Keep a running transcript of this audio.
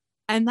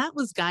And that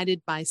was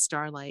Guided by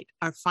Starlight,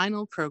 our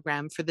final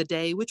program for the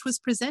day, which was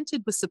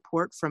presented with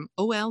support from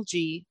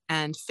OLG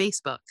and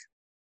Facebook.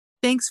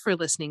 Thanks for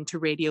listening to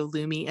Radio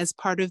Lumi as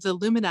part of the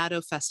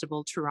Luminato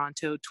Festival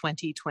Toronto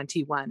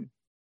 2021.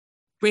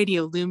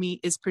 Radio Lumi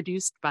is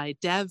produced by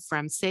Dev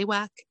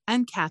Ramsewak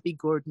and Kathy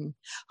Gordon,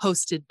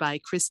 hosted by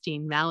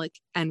Christine Malik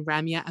and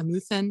Ramya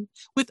Amuthan,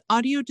 with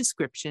audio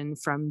description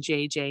from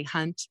JJ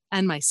Hunt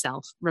and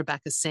myself,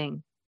 Rebecca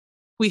Singh.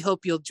 We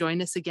hope you'll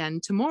join us again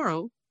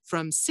tomorrow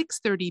from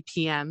 6:30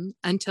 p.m.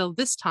 until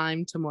this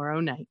time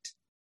tomorrow night.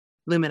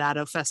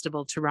 Luminato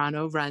Festival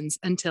Toronto runs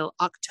until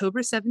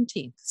October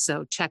 17th,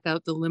 so check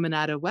out the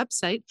Luminato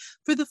website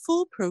for the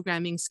full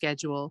programming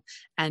schedule,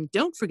 and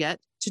don't forget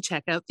to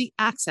check out the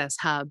Access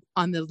Hub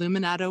on the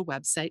Luminato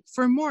website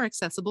for more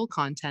accessible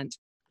content,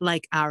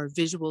 like our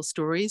visual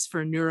stories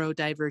for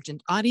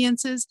neurodivergent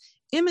audiences,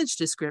 image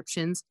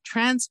descriptions,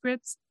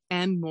 transcripts,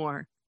 and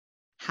more.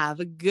 Have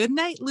a good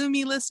night,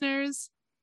 Lumi listeners!